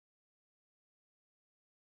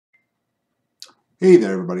Hey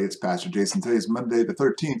there, everybody. It's Pastor Jason. Today is Monday the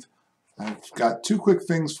 13th. I've got two quick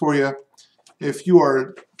things for you. If you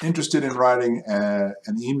are interested in writing an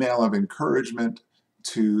email of encouragement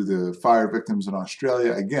to the fire victims in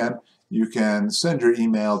Australia, again, you can send your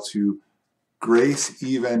email to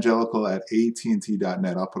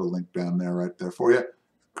graceevangelical@att.net. I'll put a link down there right there for you.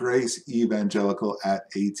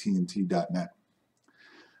 graceevangelical@att.net.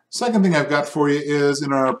 Second thing I've got for you is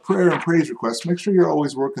in our prayer and praise requests. Make sure you're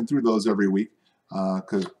always working through those every week,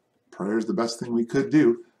 because prayer is the best thing we could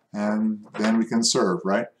do, and then we can serve,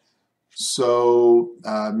 right? So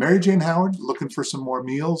Mary Jane Howard, looking for some more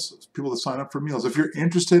meals, people to sign up for meals. If you're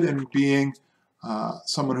interested in being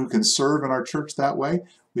someone who can serve in our church that way,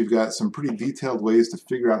 we've got some pretty detailed ways to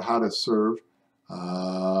figure out how to serve.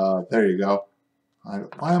 There you go.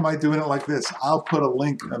 Why am I doing it like this? I'll put a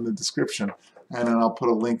link in the description, and then I'll put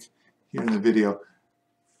a link here in the video.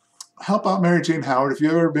 Help out Mary Jane Howard. If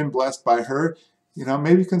you've ever been blessed by her,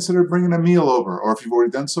 maybe consider bringing a meal over. Or if you've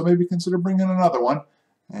already done so, maybe consider bringing another one.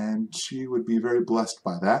 And she would be very blessed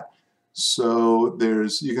by that. So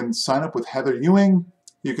you can sign up with Heather Ewing.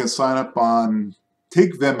 You can sign up on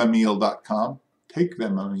takethemameal.com.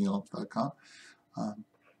 Takethemameal.com.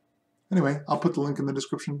 Anyway, I'll put the link in the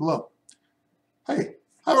description below. Hey,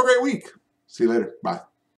 have a great week. See you later. Bye.